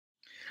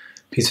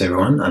Peace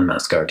everyone, I'm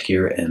Seward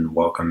here and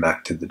welcome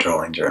back to the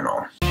Drawing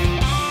Journal.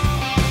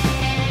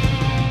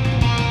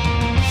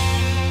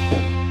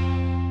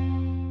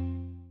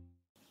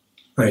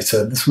 Alright,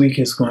 so this week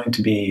is going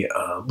to be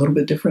a little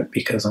bit different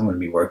because I'm going to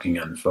be working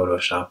on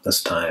Photoshop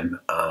this time.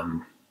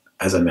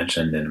 As I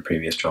mentioned in a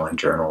previous Drawing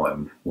Journal,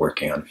 I'm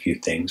working on a few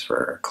things for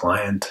a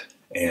client,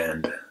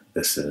 and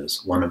this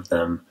is one of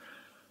them.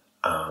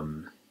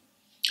 I'm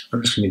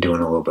just going to be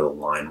doing a little bit of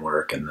line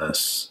work in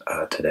this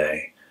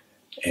today.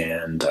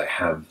 And I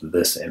have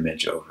this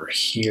image over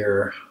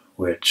here,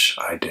 which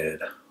I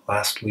did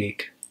last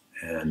week,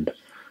 and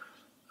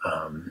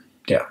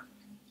yeah,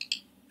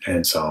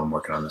 and so I'm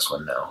working on this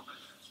one now.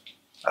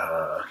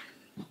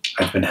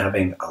 I've been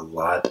having a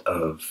lot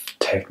of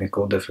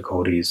technical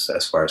difficulties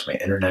as far as my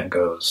internet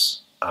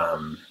goes.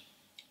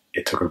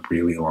 It took a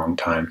really long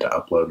time to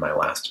upload my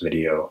last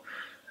video,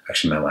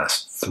 actually my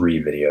last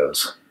 3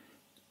 videos.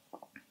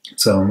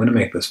 So I'm going to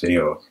make this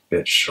video a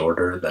bit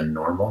shorter than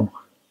normal.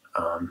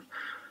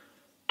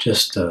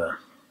 Just to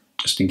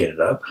get it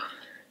up,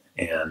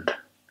 and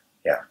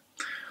yeah,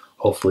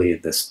 hopefully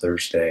this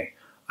Thursday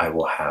I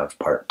will have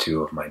part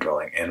 2 of my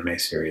drawing anime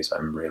series.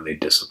 I'm really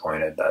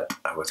disappointed that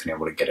I wasn't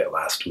able to get it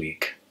last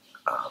week,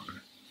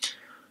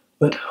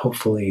 but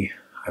hopefully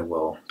I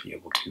will be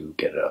able to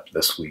get it up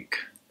this week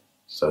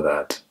so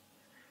that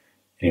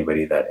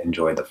anybody that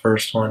enjoyed the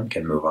first one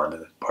can move on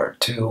to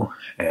part 2,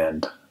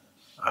 and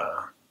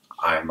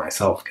I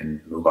myself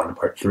can move on to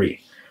part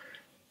 3.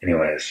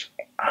 Anyways,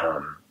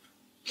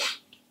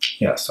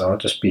 yeah, so I'll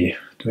just be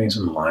doing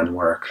some line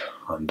work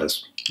on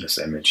this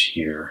image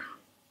here,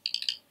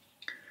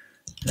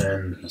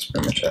 and that's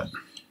pretty much it.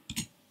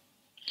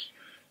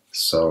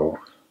 So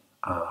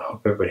I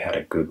hope everybody had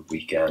a good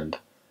weekend.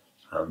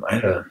 I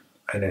had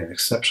an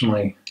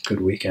exceptionally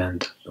good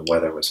weekend. The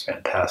weather was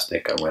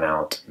fantastic. I went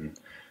out and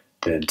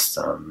did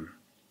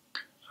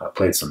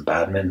played some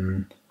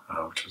badminton,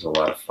 which was a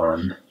lot of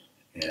fun,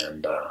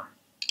 and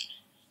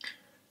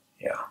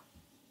yeah,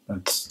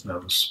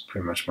 that was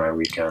pretty much my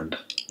weekend.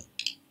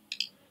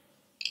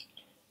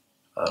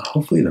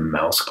 Hopefully the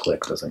mouse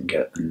click doesn't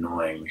get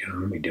annoying because I'm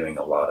going to be doing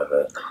a lot of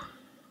it.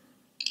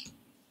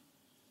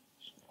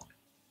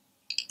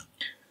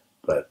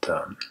 But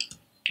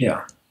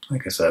yeah,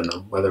 like I said,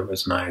 the weather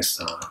was nice.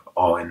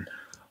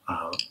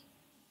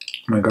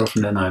 My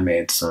girlfriend and I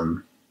made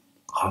some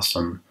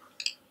awesome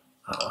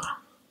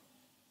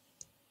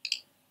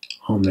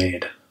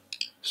homemade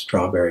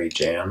strawberry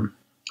jam.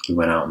 We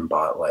went out and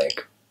bought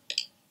like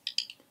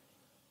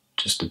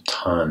just a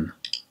ton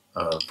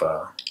of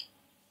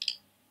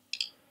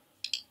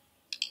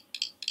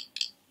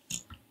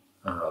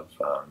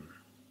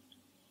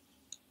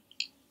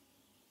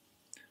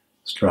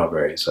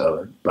strawberries,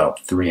 so about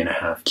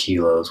 3.5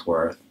 kilos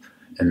worth,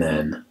 and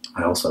then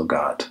I also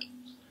got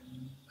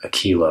a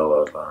kilo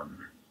of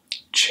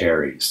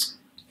cherries.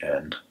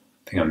 And I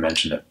think I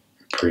mentioned it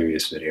in a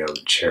previous video,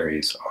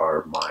 cherries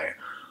are my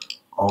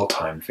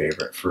all-time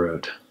favorite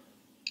fruit,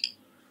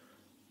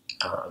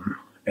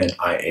 and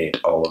I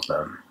ate all of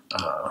them.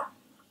 I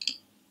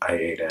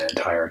ate an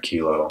entire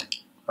kilo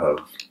of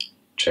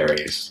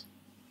cherries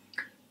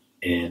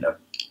in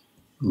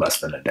less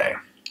than a day.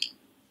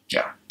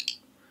 Yeah.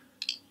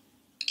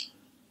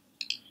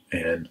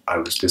 And I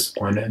was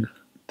disappointed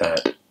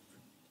that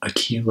a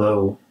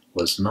kilo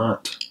was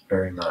not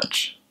very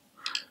much.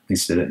 At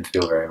least it didn't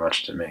feel very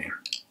much to me.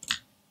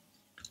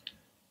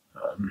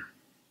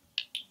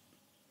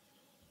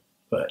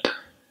 But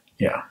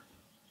yeah.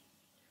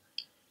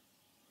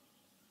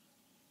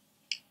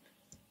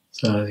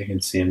 So as you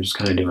can see, I'm just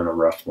kind of doing a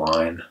rough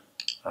line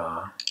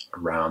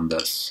around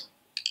this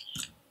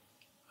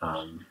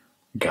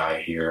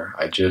guy here.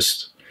 I did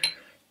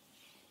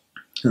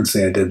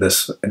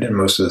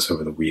most of this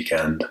over the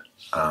weekend.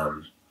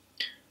 I'm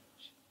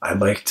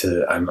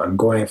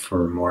going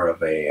for more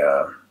of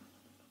a,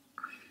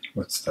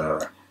 what's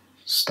the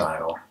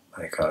style?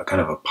 Like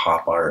kind of a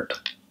pop art.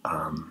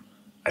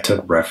 I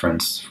took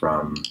reference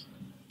from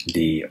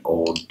the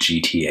old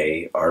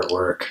GTA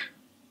artwork,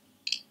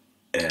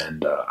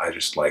 and I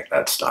just like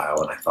that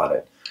style, and I thought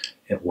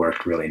it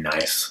worked really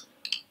nice.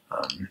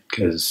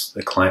 Because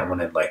the client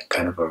wanted like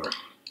kind of a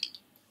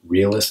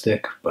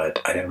realistic, but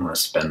I didn't want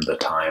to spend the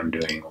time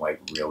doing like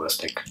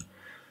realistic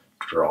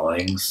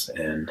drawings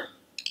in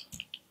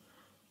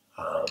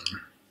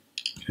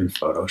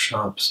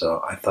Photoshop,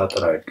 so I thought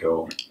that I'd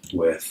go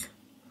with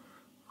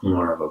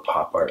more of a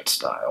pop art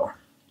style,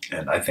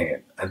 and I think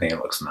it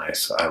looks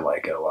nice. I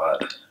like it a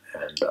lot,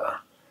 and the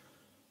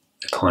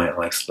client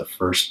likes the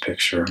first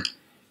picture.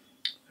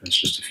 There's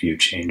just a few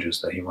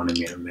changes that he wanted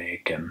me to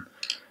make, and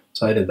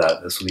so I did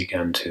that this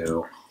weekend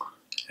too,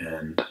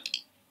 and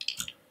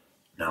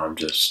now I'm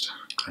just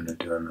kind of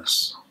doing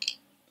this,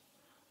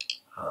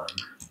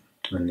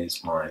 doing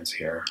these lines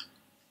here,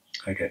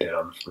 like I did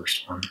on the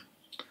first one.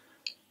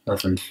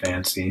 Nothing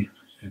fancy,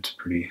 it's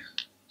pretty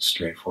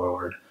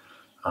straightforward.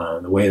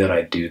 The way that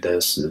I do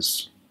this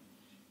is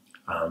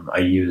I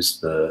use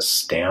the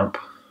stamp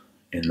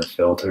in the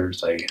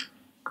filters. I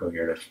go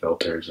here to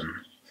filters, and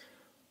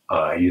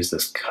I use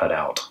this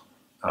cutout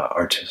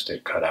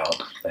artistic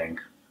cutout thing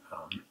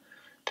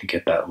to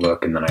get that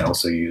look. And then I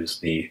also use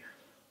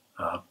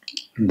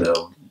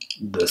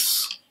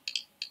this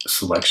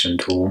selection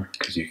tool,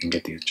 because you can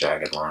get these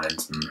jagged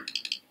lines, and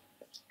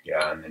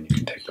yeah, and then you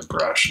can take the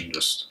brush and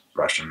just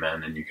brush them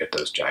in, and you get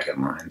those jagged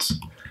lines.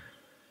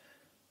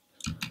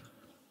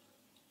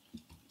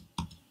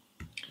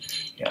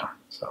 Yeah,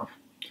 so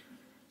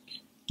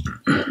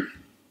I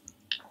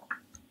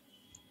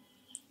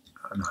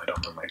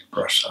don't know my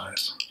brush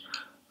size,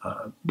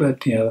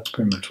 but yeah, that's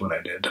pretty much what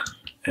I did.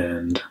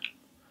 And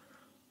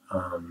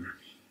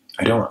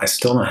I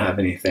still don't have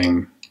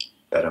anything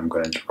that I'm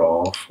going to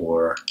draw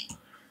for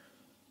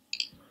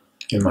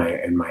in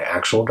my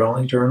actual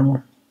drawing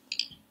journal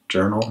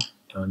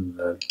on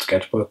the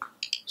sketchbook.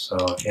 So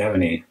if you have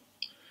any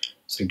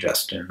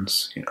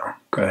suggestions,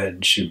 go ahead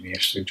and shoot me your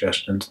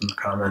suggestions in the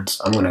comments.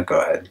 I'm going to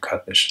go ahead and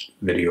cut this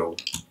video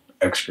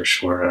extra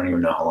short. I don't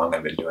even know how long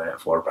I've been doing it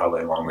for,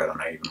 probably longer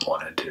than I even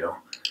wanted to.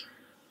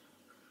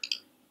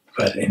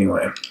 But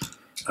anyway,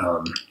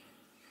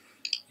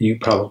 you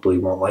probably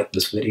won't like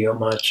this video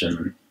much,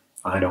 and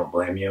I don't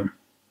blame you.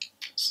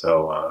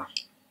 So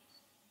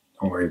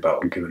don't worry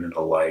about giving it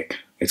a like.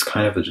 It's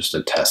kind of just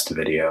a test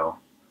video,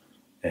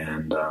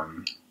 and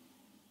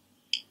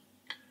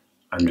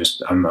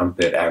I'm a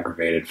bit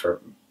aggravated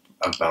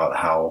about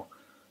how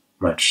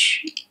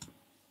much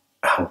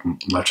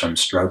I'm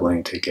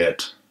struggling to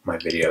get my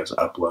videos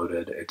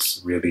uploaded.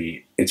 It's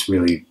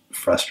really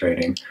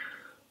frustrating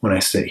when I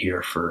sit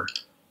here for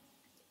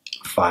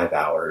 5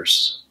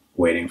 hours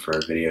waiting for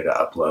a video to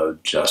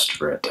upload just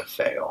for it to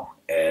fail.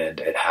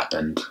 And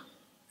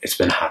it's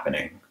been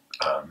happening.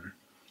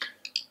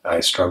 I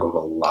struggled a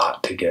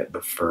lot to get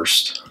the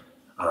first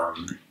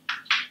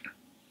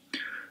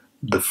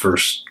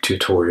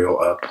tutorial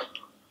up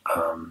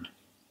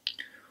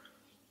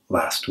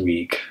last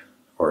week,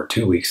 or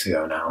 2 weeks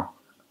ago now.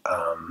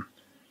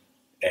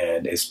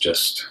 And it's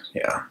just,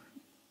 yeah,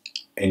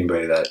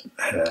 anybody that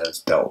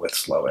has dealt with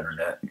slow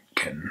internet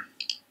can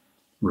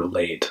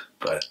relate,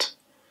 but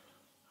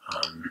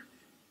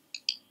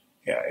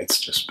yeah,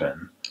 it's just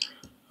been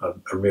a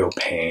real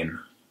pain.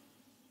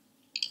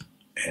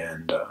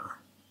 And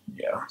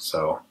yeah,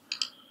 so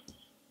I'm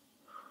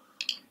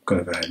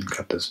gonna go ahead and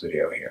cut this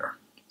video here.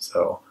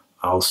 So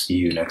I'll see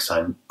you next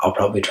time. I'll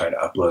probably try to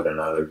upload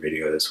another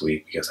video this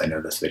week, because I know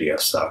this video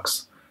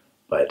sucks.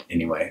 But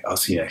anyway, I'll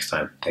see you next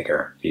time. Take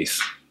care.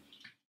 Peace.